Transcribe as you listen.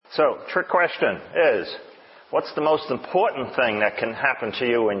So, trick question is, what's the most important thing that can happen to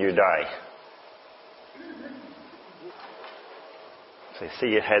you when you die? So you see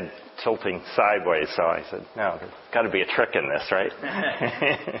your head tilting sideways, so I said, no, there's got to be a trick in this, right?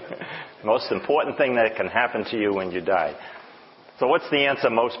 Most important thing that can happen to you when you die. So what's the answer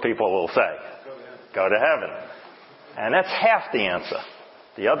most people will say? Go to heaven. And that's half the answer.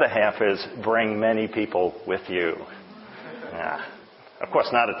 The other half is bring many people with you. Yeah. Of course,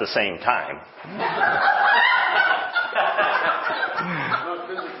 not at the same time.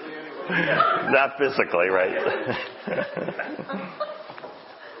 Not physically, right?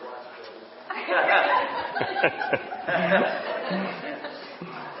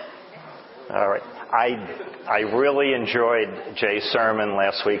 All right. I really enjoyed Jay's sermon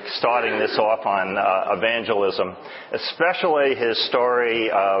last week, starting this off on evangelism, especially his story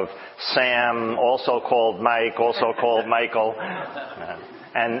of Sam, also called Mike, also called Michael.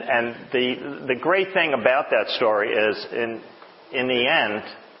 And the great thing about that story is, in the end,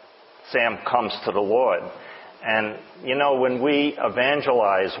 Sam comes to the Lord. And, you know, when we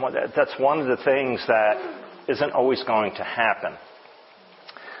evangelize, that's one of the things that isn't always going to happen.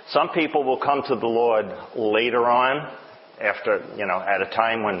 Some people will come to the Lord later on, after, you know, at a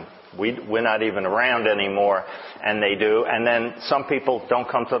time when we're not even around anymore, and they do. And then some people don't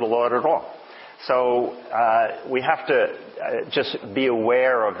come to the Lord at all. So we have to just be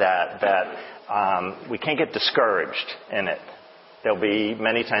aware of that we can't get discouraged in it. There'll be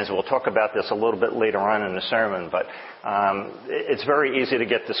many times, we'll talk about this a little bit later on in the sermon, but it's very easy to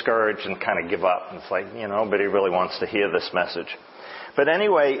get discouraged and kind of give up. It's like, you know, nobody really wants to hear this message. But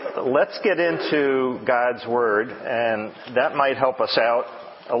anyway, let's get into God's Word, and that might help us out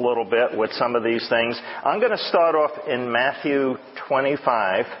a little bit with some of these things. I'm going to start off in Matthew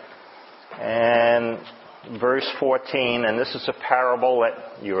 25 and verse 14, and this is a parable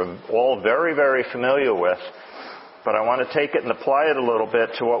that you're all very, very familiar with, but I want to take it and apply it a little bit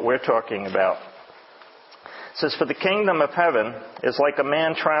to what we're talking about. It says, "For the kingdom of heaven is like a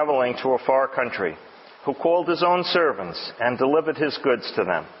man traveling to a far country, who called his own servants and delivered his goods to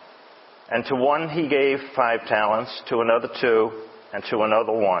them. And to one he gave 5 talents, to another 2, and to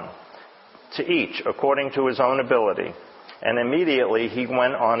another 1, to each according to his own ability. And immediately he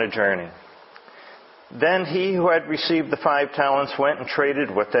went on a journey. Then he who had received the 5 talents went and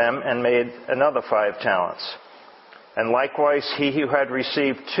traded with them and made another 5 talents. And likewise he who had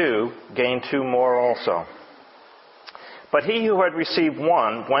received 2 gained 2 more also. But he who had received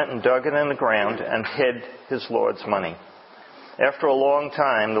 1 went and dug it in the ground and hid his Lord's money. After a long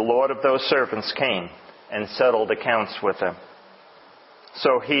time, the Lord of those servants came and settled accounts with them.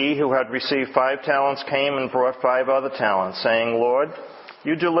 So he who had received 5 talents came and brought 5 other talents, saying, Lord,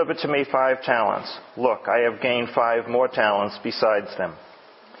 you delivered to me 5 talents. Look, I have gained 5 more talents besides them.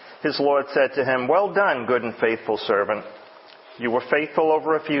 His Lord said to him, Well done, good and faithful servant. You were faithful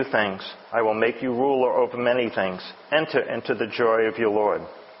over a few things. I will make you ruler over many things. Enter into the joy of your Lord.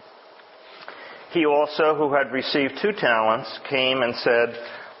 He also, who had received 2 talents, came and said,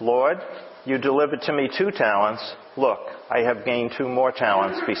 Lord, you delivered to me 2 talents. Look, I have gained 2 more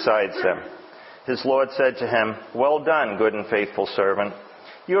talents besides them. His Lord said to him, Well done, good and faithful servant.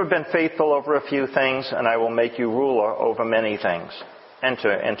 You have been faithful over a few things, and I will make you ruler over many things.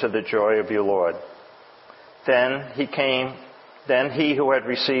 Enter into the joy of your Lord. Then he who had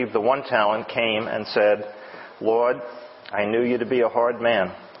received the 1 talent came and said, Lord, I knew you to be a hard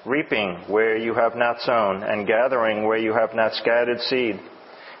man, reaping where you have not sown, and gathering where you have not scattered seed.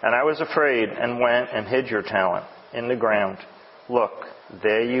 And I was afraid and went and hid your talent in the ground. Look,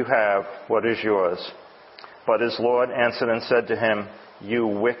 there you have what is yours. But his Lord answered and said to him, You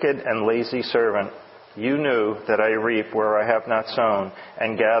wicked and lazy servant, you knew that I reap where I have not sown,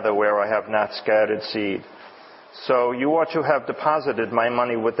 and gather where I have not scattered seed. So you ought to have deposited my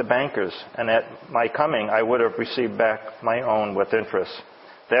money with the bankers, and at my coming I would have received back my own with interest.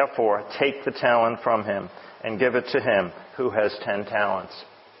 Therefore, take the talent from him and give it to him who has 10 talents.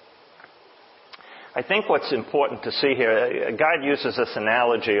 I think what's important to see here, God uses this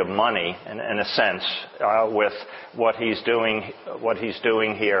analogy of money in a sense with what he's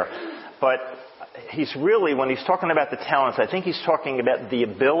doing here. But he's really, when he's talking about the talents, I think he's talking about the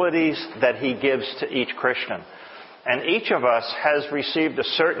abilities that he gives to each Christian. And each of us has received a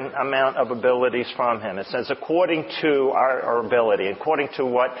certain amount of abilities from him. It says according to our ability, according to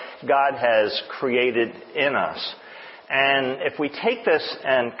what God has created in us. And if we take this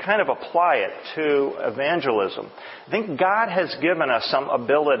and kind of apply it to evangelism, I think God has given us some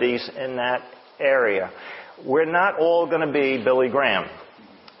abilities in that area. We're not all going to be Billy Graham.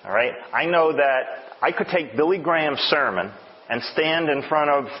 All right? I know that I could take Billy Graham's sermon and stand in front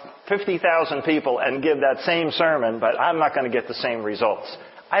of 50,000 people and give that same sermon, but I'm not going to get the same results.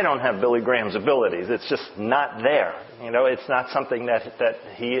 I don't have Billy Graham's abilities. It's just not there. It's not something that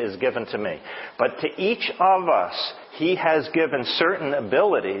he has given to me. But to each of us, he has given certain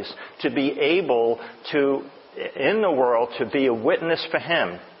abilities to be able to, in the world, to be a witness for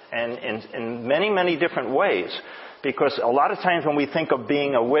him. And in many, many different ways. Because a lot of times when we think of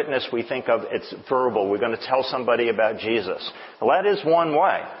being a witness, we think of it's verbal. We're going to tell somebody about Jesus. Well, that is one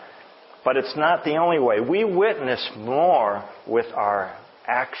way. But it's not the only way. We witness more with our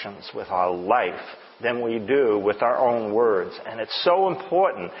actions, with our life, than we do with our own words. And it's so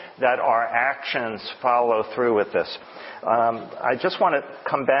important that our actions follow through with this. I just want to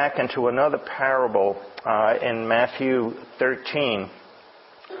come back into another parable in Matthew 13.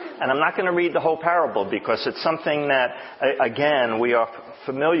 And I'm not going to read the whole parable because it's something that, again, we are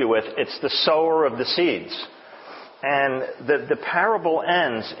familiar with. It's the sower of the seeds. And the parable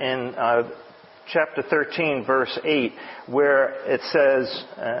ends in chapter 13, verse 8, where it says,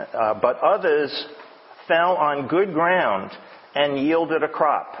 but others fell on good ground and yielded a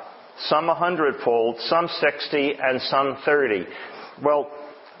crop, some 100-fold, some 60, and some 30. Well,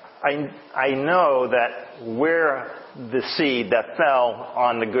 I know that we're the seed that fell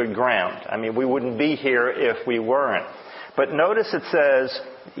on the good ground. I mean, we wouldn't be here if we weren't. But notice it says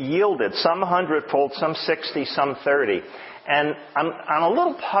yielded, some 100-fold, some 60, some 30. And I'm a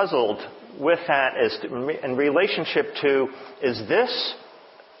little puzzled with that as in relationship to, is this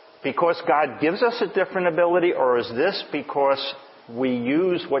because God gives us a different ability, or is this because we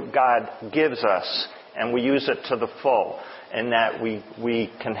use what God gives us and we use it to the full, and that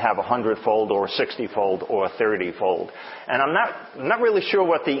we can have 100-fold or 60-fold or 30-fold? And I'm not really sure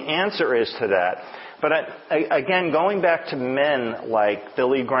what the answer is to that. But again, going back to men like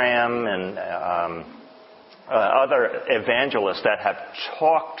Billy Graham and other evangelists that have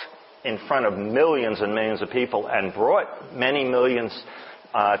talked in front of millions and millions of people and brought many millions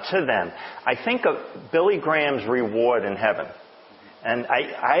to them, I think of Billy Graham's reward in heaven. And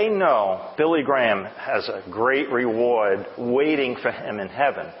I know Billy Graham has a great reward waiting for him in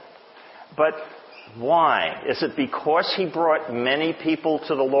heaven. But why? Is it because he brought many people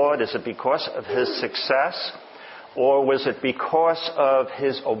to the Lord? Is it because of his success? Or was it because of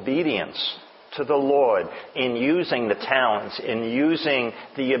his obedience to the Lord in using the talents, in using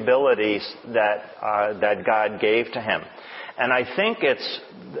the abilities that God gave to him? And I think it's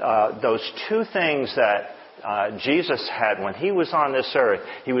those two things that Jesus had when he was on this earth.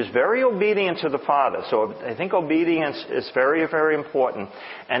 He was very obedient to the Father. So I think obedience is very, very important.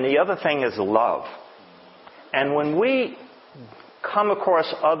 And the other thing is love. And when we come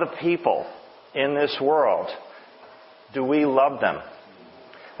across other people in this world, do we love them?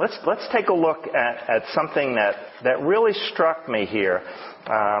 Let's take a look at something that really struck me here.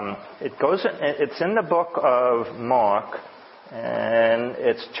 It's in the book of Mark, and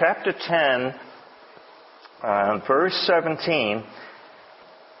it's chapter 10, verse 17,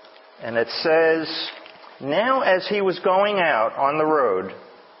 and it says, "Now as he was going out on the road,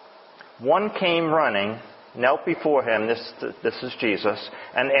 one came running, knelt before him," this is Jesus,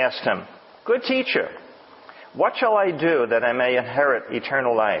 "and asked him, 'Good teacher, what shall I do that I may inherit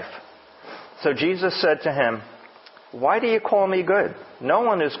eternal life?' So Jesus said to him, 'Why do you call me good? No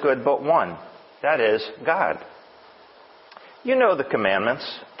one is good but one, that is, God. You know the commandments.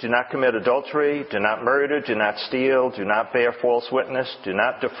 Do not commit adultery, do not murder, do not steal, do not bear false witness, do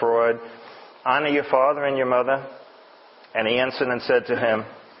not defraud, honor your father and your mother.' And he answered and said to him,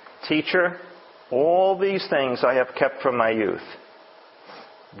 'Teacher, all these things I have kept from my youth.'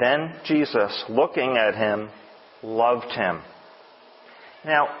 Then Jesus, looking at him, loved him."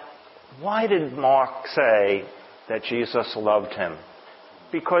 Now, why did Mark say that Jesus loved him?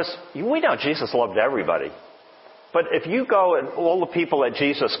 Because we know Jesus loved everybody. But if you go and all the people that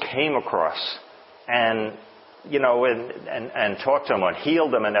Jesus came across and talked to them or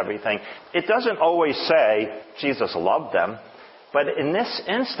healed them and everything, it doesn't always say Jesus loved them. But in this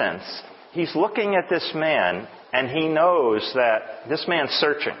instance, he's looking at this man and he knows that this man's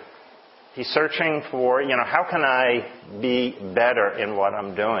searching. He's searching for, how can I be better in what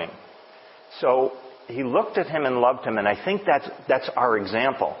I'm doing? So he looked at him and loved him, and I think that's our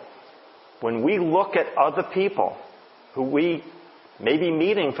example. When we look at other people who we may be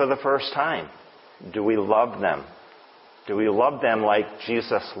meeting for the first time, do we love them? Do we love them like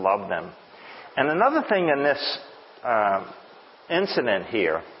Jesus loved them? And another thing in this incident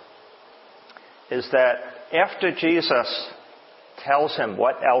here is that after Jesus tells him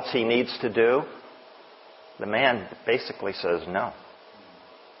what else he needs to do, the man basically says no.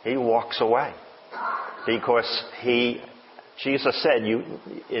 He walks away because he Jesus said,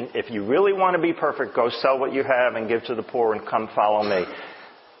 if you really want to be perfect, go sell what you have and give to the poor and come follow me.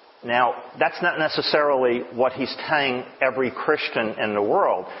 Now, that's not necessarily what he's telling every Christian in the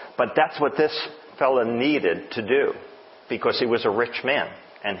world, but that's what this fella needed to do, because he was a rich man,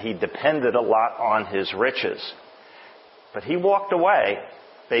 and he depended a lot on his riches. But he walked away,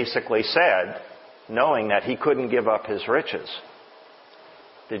 basically said, knowing that he couldn't give up his riches.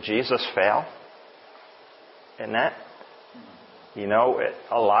 Did Jesus fail in that? You know,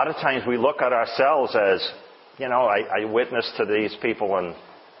 a lot of times we look at ourselves as, you know, I witnessed to these people and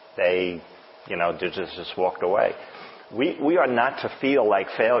they, you know, just walked away. We are not to feel like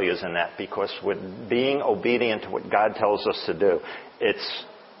failures in that, because we're being obedient to what God tells us to do. It's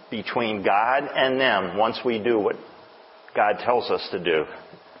between God and them, once we do what God tells us to do,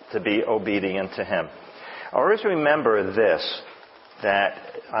 to be obedient to Him. Always remember this, that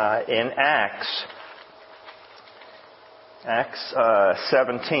in Acts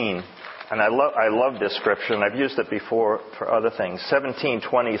 17, and I love this scripture, and I've used it before for other things,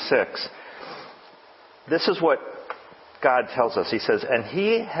 17:26. This is what God tells us. He says, "And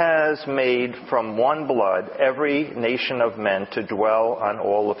He has made from one blood every nation of men to dwell on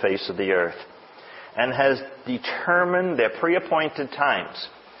all the face of the earth, and has determined their pre-appointed times."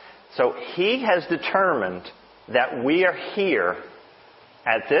 So He has determined that we are here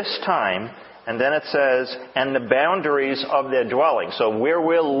at this time. And then it says, and the boundaries of their dwelling. So where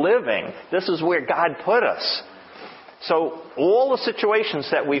we're living, this is where God put us. So all the situations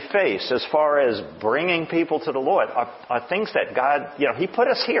that we face as far as bringing people to the Lord are things that God, you know, He put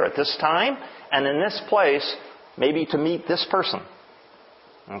us here at this time and in this place, maybe to meet this person.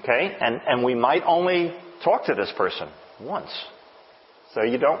 Okay? And we might only talk to this person once. So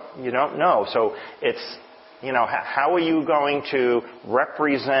you don't know. So it's, you know, how are you going to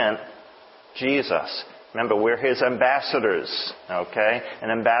represent Jesus? Remember, we're His ambassadors, okay?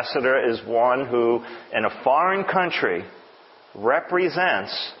 An ambassador is one who, in a foreign country,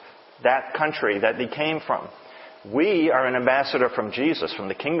 represents that country that they came from. We are an ambassador from Jesus, from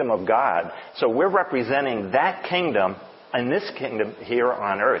the kingdom of God. So we're representing that kingdom and this kingdom here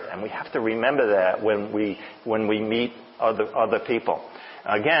on earth. And we have to remember that when we meet other people.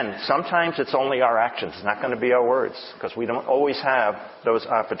 Again, sometimes it's only our actions. It's not going to be our words, because we don't always have those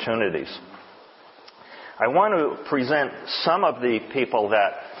opportunities. I want to present some of the people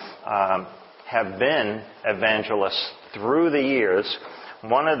that have been evangelists through the years.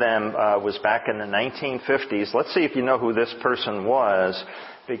 One of them was back in the 1950s. Let's see if you know who this person was,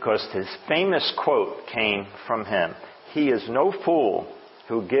 because his famous quote came from him. "He is no fool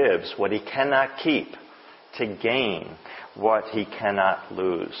who gives what he cannot keep to gain what he cannot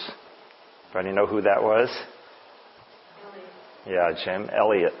lose." Anybody know who that was? Yeah, Jim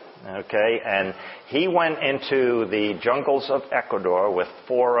Elliot. Okay, and he went into the jungles of Ecuador with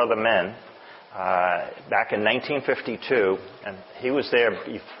 4 other men back in 1952, and he was there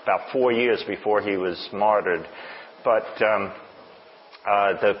about 4 years before he was martyred. But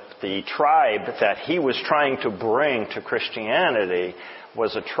the tribe that he was trying to bring to Christianity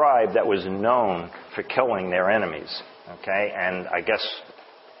was a tribe that was known for killing their enemies. Okay, and I guess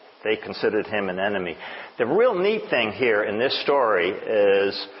they considered him an enemy. The real neat thing here in this story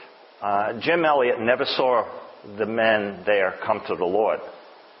is Jim Elliot never saw the men there come to the Lord.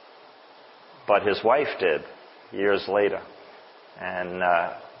 But his wife did years later. And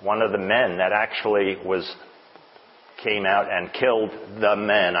one of the men that actually came out and killed the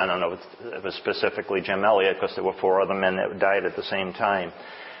men, I don't know if it was specifically Jim Elliot, because there were 4 other men that died at the same time.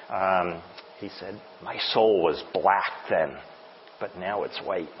 He said, "My soul was black then, but now it's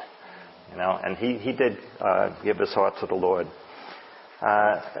white." You know, and he did give his heart to the Lord.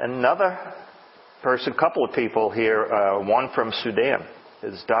 Another person, couple of people here, one from Sudan,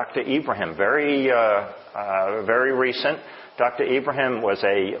 is Dr. Ibrahim. Very recent. Dr. Ibrahim was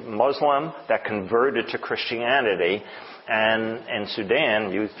a Muslim that converted to Christianity, and in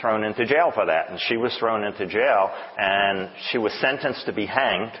Sudan, you were thrown into jail for that. And she was thrown into jail, and she was sentenced to be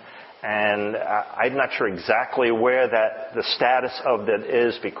hanged. And I'm not sure exactly where the status of that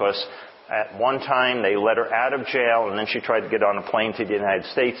is, because at one time they let her out of jail, and then she tried to get on a plane to the United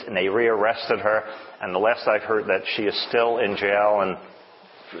States, and they rearrested her. And the last I've heard, that she is still in jail, and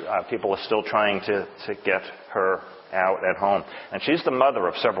people are still trying to get her out at home. And she's the mother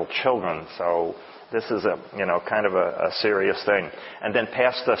of several children, so this is kind of a serious thing. And then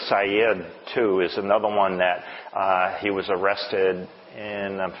Pastor Syed, too, is another one that he was arrested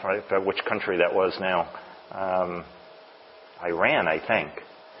in, I forget which country that was now, Iran, I think.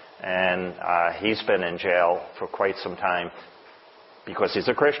 And he's been in jail for quite some time. because he's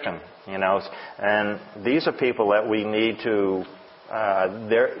a Christian, And these are people that we need to,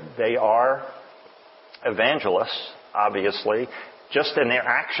 they are evangelists, obviously, just in their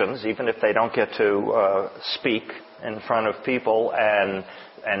actions, even if they don't get to speak in front of people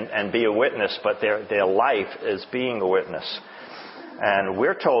and be a witness, but their life is being a witness. And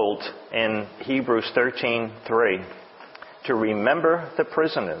we're told in Hebrews 13:3 to remember the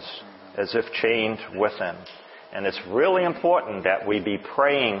prisoners as if chained with them. And it's really important that we be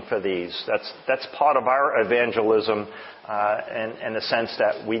praying for these. That's part of our evangelism in the sense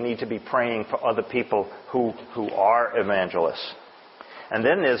that we need to be praying for other people who are evangelists. And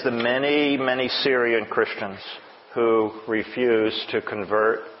then there's the many, many Syrian Christians who refuse to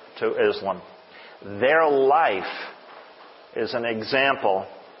convert to Islam. Their life is an example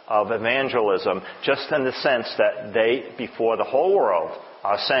of evangelism, just in the sense that they, before the whole world,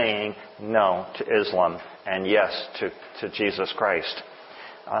 are saying no to Islam and yes to Jesus Christ.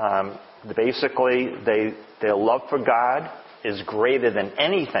 Basically, their love for God is greater than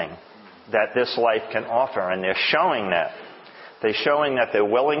anything that this life can offer, and they're showing that. They're showing that they're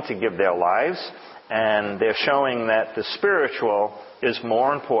willing to give their lives, and they're showing that the spiritual is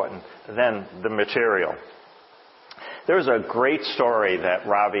more important than the material. There's a great story that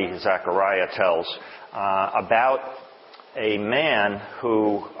Ravi Zachariah tells about a man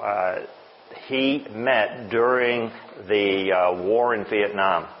who he met during the war in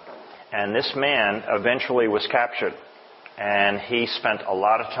Vietnam. And this man eventually was captured. And he spent a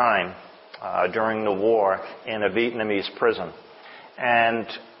lot of time during the war in a Vietnamese prison. And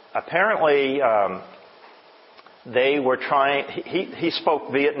apparently they were trying, he spoke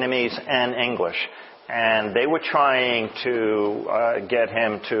Vietnamese and English. And they were trying to get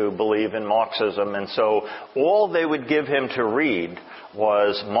him to believe in Marxism. And so all they would give him to read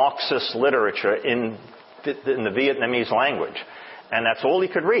was Marxist literature in the Vietnamese language. And that's all he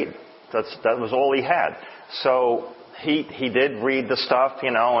could read. That was all he had. So he did read the stuff,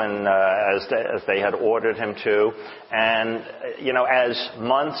 and as they had ordered him to. And, as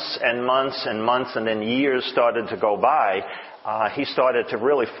months and months and months and then years started to go by, he started to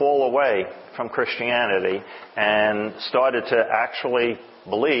really fall away from Christianity and started to actually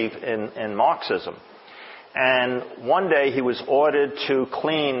believe in Marxism. And one day he was ordered to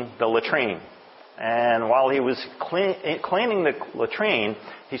clean the latrine. And while he was cleaning the latrine,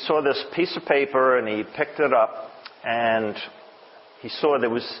 he saw this piece of paper and he picked it up and he saw there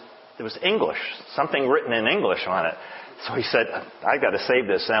was English, something written in English on it. So he said, I got to save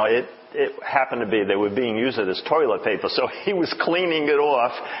this. Now it happened to be they were being used as toilet paper, so he was cleaning it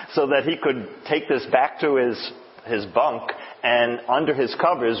off so that he could take this back to his bunk and under his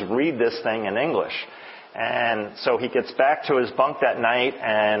covers read this thing in English. And so he gets back to his bunk that night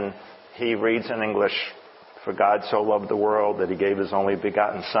and he reads in English, "For God so loved the world that he gave his only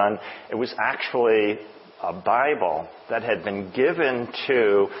begotten Son." It was actually a Bible that had been given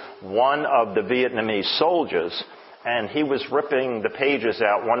to one of the Vietnamese soldiers, and he was ripping the pages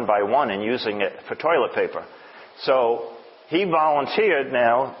out one by one and using it for toilet paper. So he volunteered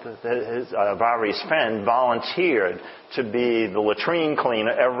now, Vari's friend volunteered to be the latrine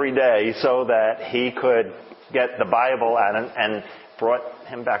cleaner every day so that he could get the Bible out and brought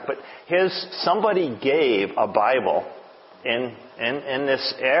him back. But somebody gave a Bible in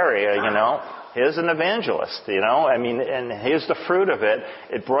this area, Here's an evangelist, and here's the fruit of it.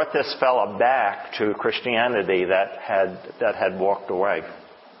 It brought this fella back to Christianity that had walked away.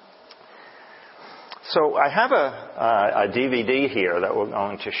 So I have a DVD here that we're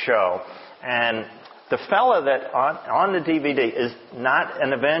going to show, and the fella that on the DVD is not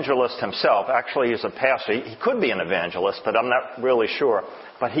an evangelist himself. Actually, he's a pastor. He could be an evangelist, but I'm not really sure.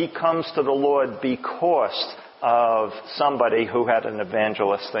 But he comes to the Lord because of somebody who had an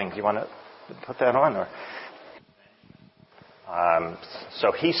evangelist thing. Do you want to put that on? Or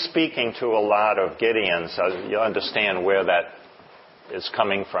so he's speaking to a lot of Gideons. So you understand where that is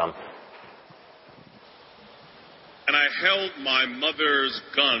coming from. And I held my mother's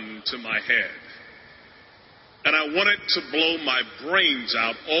gun to my head. And I wanted to blow my brains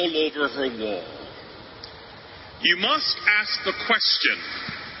out all over her wall. You must ask the question,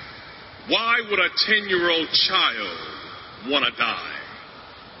 why would a 10-year-old child want to die?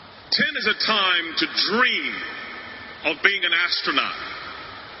 10 is a time to dream of being an astronaut,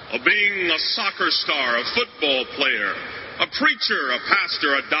 of being a soccer star, a football player, a preacher, a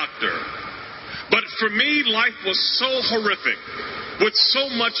pastor, a doctor. But for me, life was so horrific, with so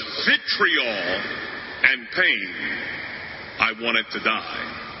much vitriol and pain, I wanted to die.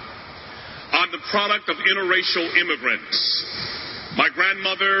 I'm the product of interracial immigrants. My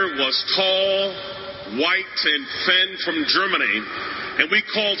grandmother was tall, white and thin from Germany, and we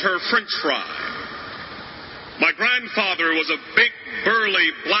called her French fry. My grandfather was a big,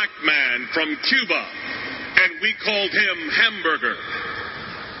 burly black man from Cuba, and we called him Hamburger.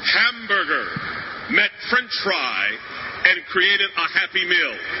 Hamburger met French fry and created a happy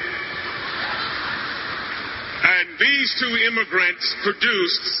meal. And these two immigrants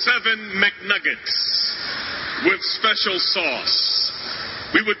produced 7 McNuggets with special sauce.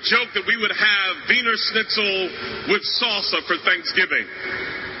 We would joke that we would have Wiener Schnitzel with salsa for Thanksgiving.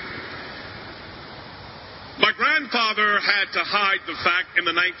 My grandfather had to hide the fact in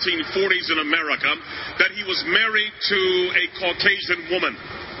the 1940s in America that he was married to a Caucasian woman.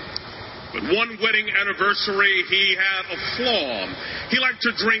 But one wedding anniversary, he had a flaw. He liked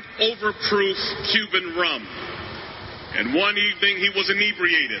to drink overproof Cuban rum. And one evening he was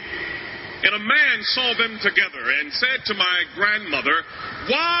inebriated. And a man saw them together and said to my grandmother,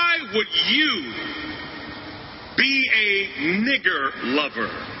 "Why would you be a nigger lover?"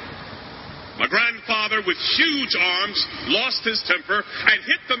 My grandfather, with huge arms, lost his temper and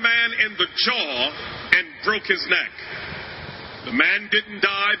hit the man in the jaw and broke his neck. The man didn't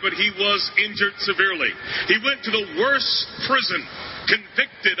die, but he was injured severely. He went to the worst prison,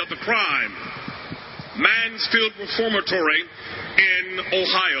 convicted of the crime, Mansfield Reformatory in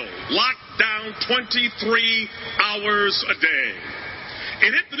Ohio, locked down 23 hours a day.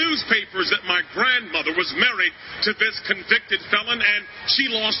 It hit the newspapers that my grandmother was married to this convicted felon and she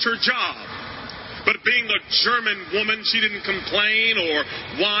lost her job. But being a German woman, she didn't complain or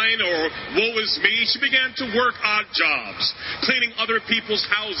whine or woe is me. She began to work odd jobs, cleaning other people's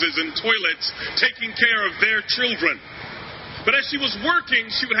houses and toilets, taking care of their children. But as she was working,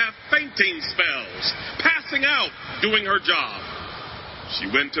 she would have fainting spells, passing out doing her job. She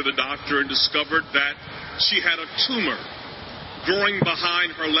went to the doctor and discovered that she had a tumor growing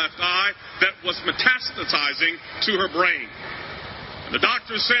behind her left eye that was metastasizing to her brain. And the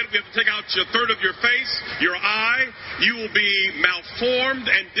doctor said, "We have to take out a third of your face, your eye. You will be malformed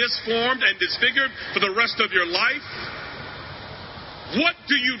and disformed and disfigured for the rest of your life." What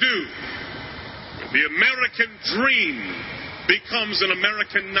do you do? The American dream becomes an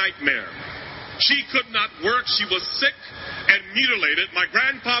American nightmare. She could not work. She was sick and mutilated. My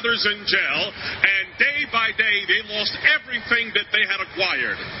grandfather's in jail, and day by day they lost everything that they had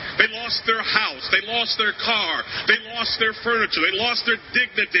acquired. They lost their house. They lost their car. They lost their furniture. They lost their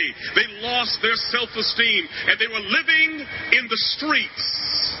dignity. They lost their self-esteem, and they were living in the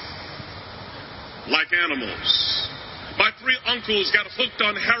streets like animals. My 3 uncles got hooked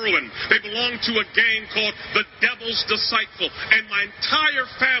on heroin. They belonged to a gang called the Devil's Disciple. And my entire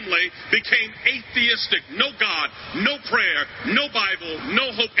family became atheistic. No God, no prayer, no Bible,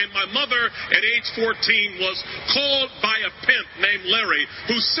 no hope. And my mother, at age 14, was called by a pimp named Larry,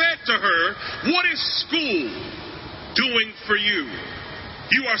 who said to her, "What is school doing for you?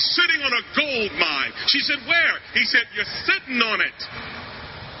 You are sitting on a gold mine." She said, "Where?" He said, "You're sitting on it."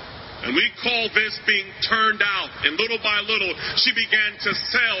 And we call this being turned out. And little by little, she began to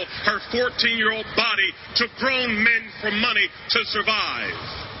sell her 14-year-old body to grown men for money to survive.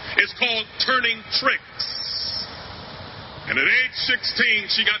 It's called turning tricks. And at age 16,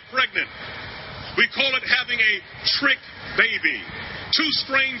 she got pregnant. We call it having a trick baby. 2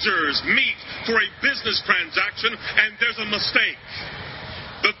 strangers meet for a business transaction, and there's a mistake.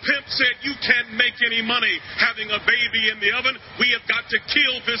 The pimp said, "You can't make any money having a baby in the oven. We have got to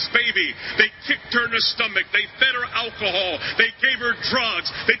kill this baby." They kicked her in the stomach. They fed her alcohol. They gave her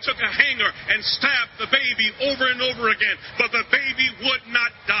drugs. They took a hanger and stabbed the baby over and over again. But the baby would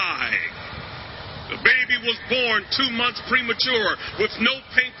not die. The baby was born 2 months premature with no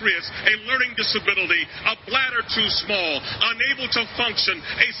pancreas, a learning disability, a bladder too small, unable to function,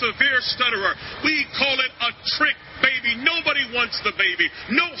 a severe stutterer. We call it a trick baby. Nobody wants the baby.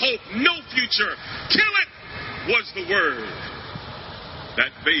 No hope, no future. Kill it was the word.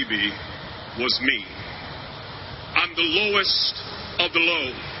 That baby was me. I'm the lowest of the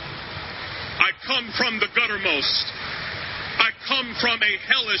low. I come from the guttermost. I come from a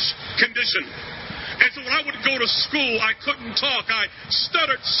hellish condition. And so when I would go to school, I couldn't talk. I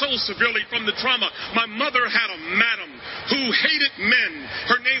stuttered so severely from the trauma. My mother had a madam who hated men.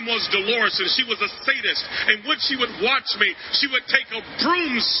 Her name was Dolores, and she was a sadist. And when she would watch me, she would take a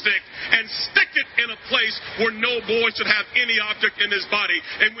broomstick and stick it in a place where no boy should have any object in his body.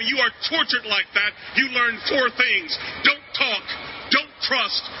 And when you are tortured like that, you learn 4 things. Don't talk. Don't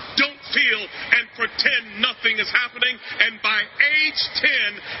trust, don't feel, and pretend nothing is happening. And by age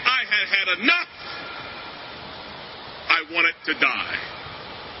 10, I had had enough. I wanted to die.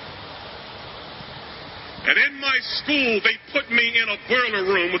 And in my school, they put me in a boiler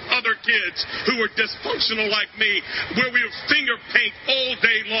room with other kids who were dysfunctional like me, where we would finger paint all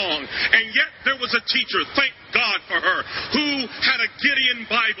day long. And yet there was a teacher, thank God for her, who had a Gideon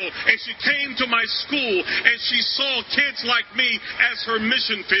Bible. And she came to my school, and she saw kids like me as her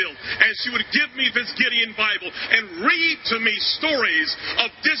mission field. And she would give me this Gideon Bible and read to me stories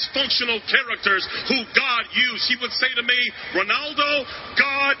of dysfunctional characters who God used. She would say to me, Ronaldo,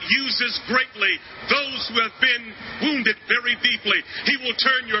 God uses greatly those who have been wounded very deeply. He will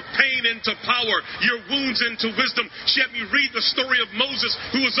turn your pain into power, your wounds into wisdom. She had me read the story of Moses,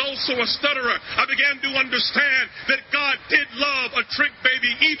 who was also a stutterer. I began to understand that God did love a trick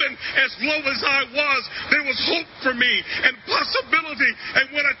baby. Even as low as I was, there was hope for me and possibility.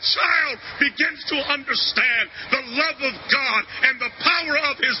 And when a child begins to understand the love of God and the power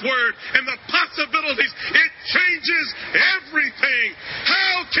of His Word and the possibilities, it changes everything.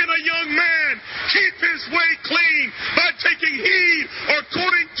 How can a young man keep his way clean? By taking heed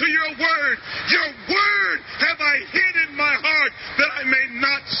according to your word. Your word have I hid in my heart that I may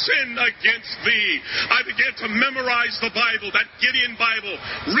not sin against thee. I began to memorize the Bible, that Gideon Bible,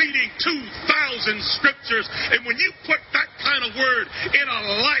 reading 2,000 scriptures. And when you put that kind of word in a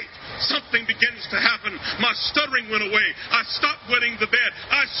life, something begins to happen. My stuttering went away. I stopped wetting the bed.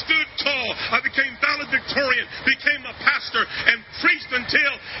 I stood tall. I became valedictorian, became a pastor, and preached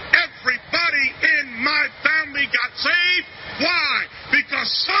until everybody in my family got saved. Why? Because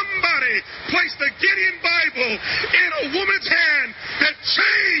somebody placed the Gideon Bible in a woman's hand that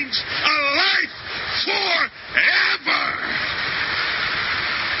changed a life forever.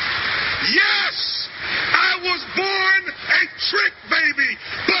 Yes, I was born a trick baby,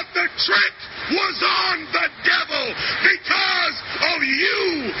 but the trick was on the devil because of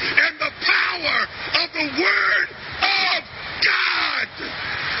you and the power of the Word of God.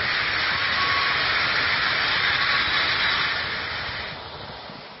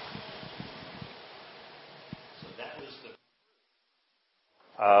 So that was the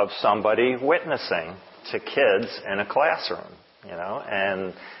of somebody witnessing to kids in a classroom,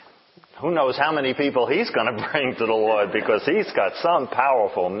 and who knows how many people he's going to bring to the Lord, because he's got some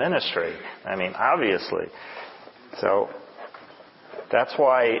powerful ministry. I mean, obviously. So that's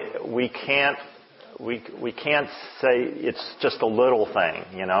why we can't say it's just a little thing.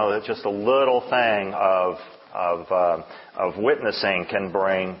 It's just a little thing of witnessing can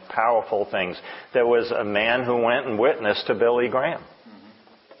bring powerful things. There was a man who went and witnessed to Billy Graham.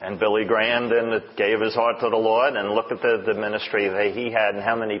 And Billy Graham then gave his heart to the Lord, and look at the ministry that he had and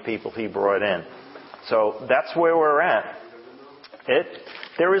how many people he brought in. So that's where we're at.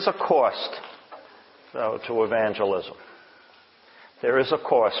 There is a cost, though, to evangelism. There is a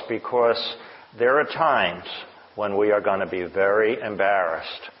cost, because there are times when we are going to be very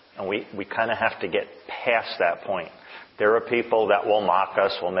embarrassed, and we kind of have to get past that point. There are people that will mock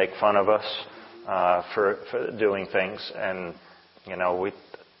us, will make fun of us for doing things, and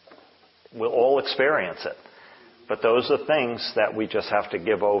we'll all experience it. But those are things that we just have to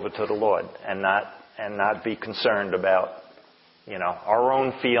give over to the Lord and not be concerned about, our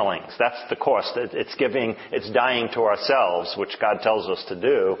own feelings. That's the cost. It's dying to ourselves, which God tells us to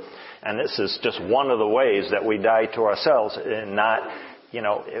do. And this is just one of the ways that we die to ourselves, and not,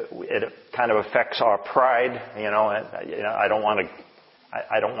 it kind of affects our pride. I don't want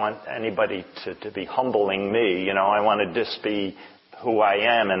anybody to be humbling me. I want to just be who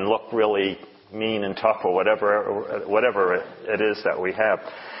I am and look really mean and tough, or whatever it is that we have.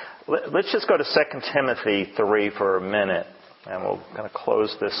 Let's just go to 2 Timothy 3 for a minute, and we're going to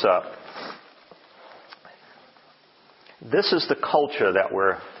close this up. This is the culture that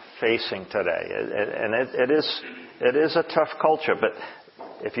we're facing today, and it is a tough culture. But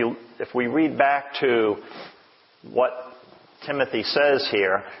if we read back to what Timothy says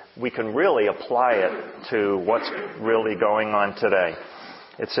here, we can really apply it to what's really going on today.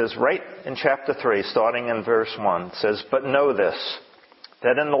 It says right in chapter 3, starting in verse 1, it says, "But know this,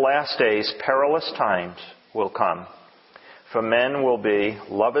 that in the last days perilous times will come. For men will be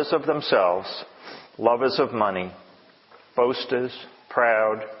lovers of themselves, lovers of money, boasters,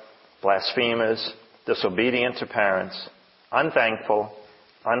 proud, blasphemers, disobedient to parents, unthankful,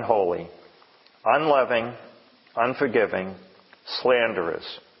 unholy, unloving, unforgiving,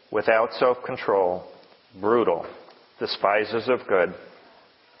 slanderers, without self-control, brutal, despisers of good,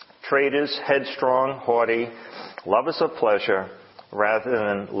 traitors, headstrong, haughty, lovers of pleasure rather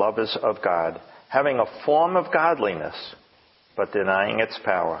than lovers of God, having a form of godliness, but denying its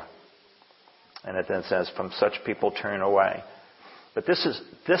power." And it then says, "From such people turn away." But this is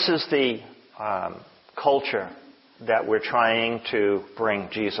the culture that we're trying to bring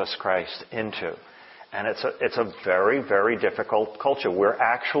Jesus Christ into. And it's a very, very difficult culture. We're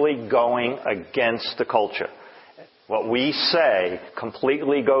actually going against the culture. What we say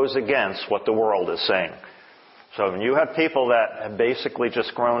completely goes against what the world is saying. So when you have people that have basically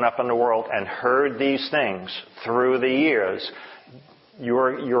just grown up in the world and heard these things through the years,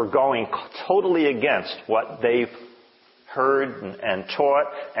 you're going totally against what they've heard and taught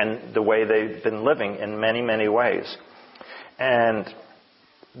and the way they've been living in many, many ways. And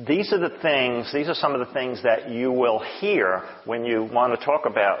these are some of the things that you will hear when you want to talk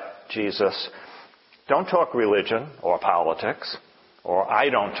about Jesus. Don't talk religion or politics, or I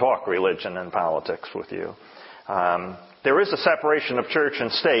don't talk religion and politics with you. There is a separation of church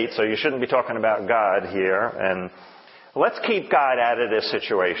and state, so you shouldn't be talking about God here. And let's keep God out of this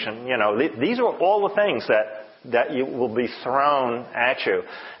situation. You know, these are all the things that you will be thrown at you.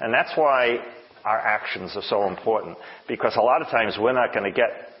 And that's why our actions are so important. Because a lot of times we're not going to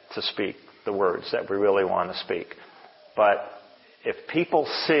get to speak the words that we really want to speak. But if people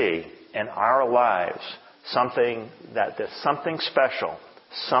see in our lives that there's something special,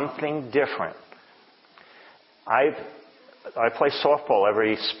 something different. I play softball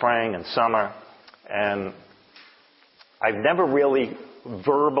every spring and summer, and I've never really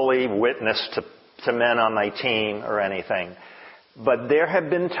verbally witnessed to men on my team or anything. But there have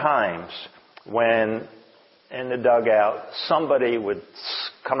been times when in the dugout somebody would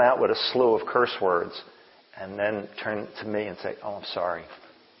come out with a slew of curse words and then turn to me and say, "Oh, I'm sorry."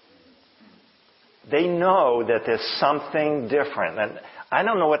 They know that there's something different. And I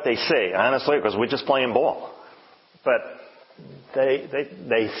don't know what they see, honestly, because we're just playing ball. But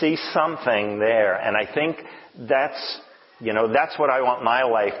they see something there. And I think that's what I want my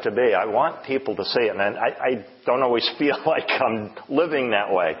life to be. I want people to see it. And I don't always feel like I'm living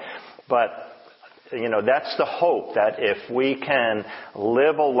that way. But, that's the hope, that if we can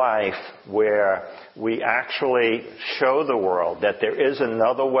live a life where we actually show the world that there is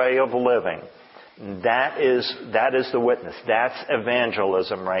another way of living, that is the witness. That's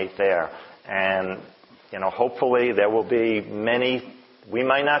evangelism right there. And, hopefully there will be many, we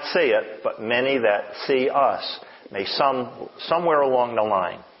might not see it, but many that see us may somewhere along the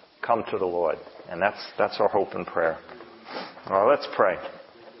line come to the Lord. And that's our hope and prayer. Well, let's pray.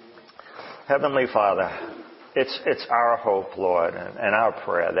 Heavenly Father, it's our hope, Lord, and our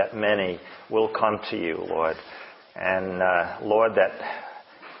prayer that many will come to you, Lord. And, Lord, that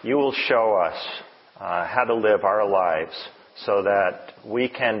you will show us how to live our lives so that we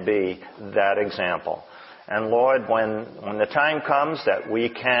can be that example. And Lord, when the time comes that we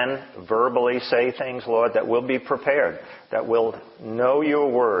can verbally say things, Lord, that we'll be prepared, that we'll know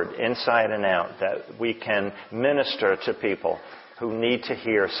your word inside and out, that we can minister to people who need to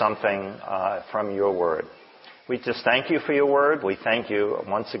hear something from your word. We just thank you for your word. We thank you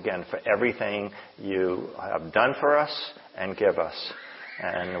once again for everything you have done for us and give us.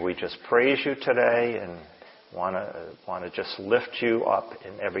 And we just praise you today and want to just lift you up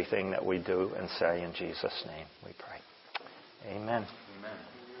in everything that we do and say in Jesus' name we pray. Amen.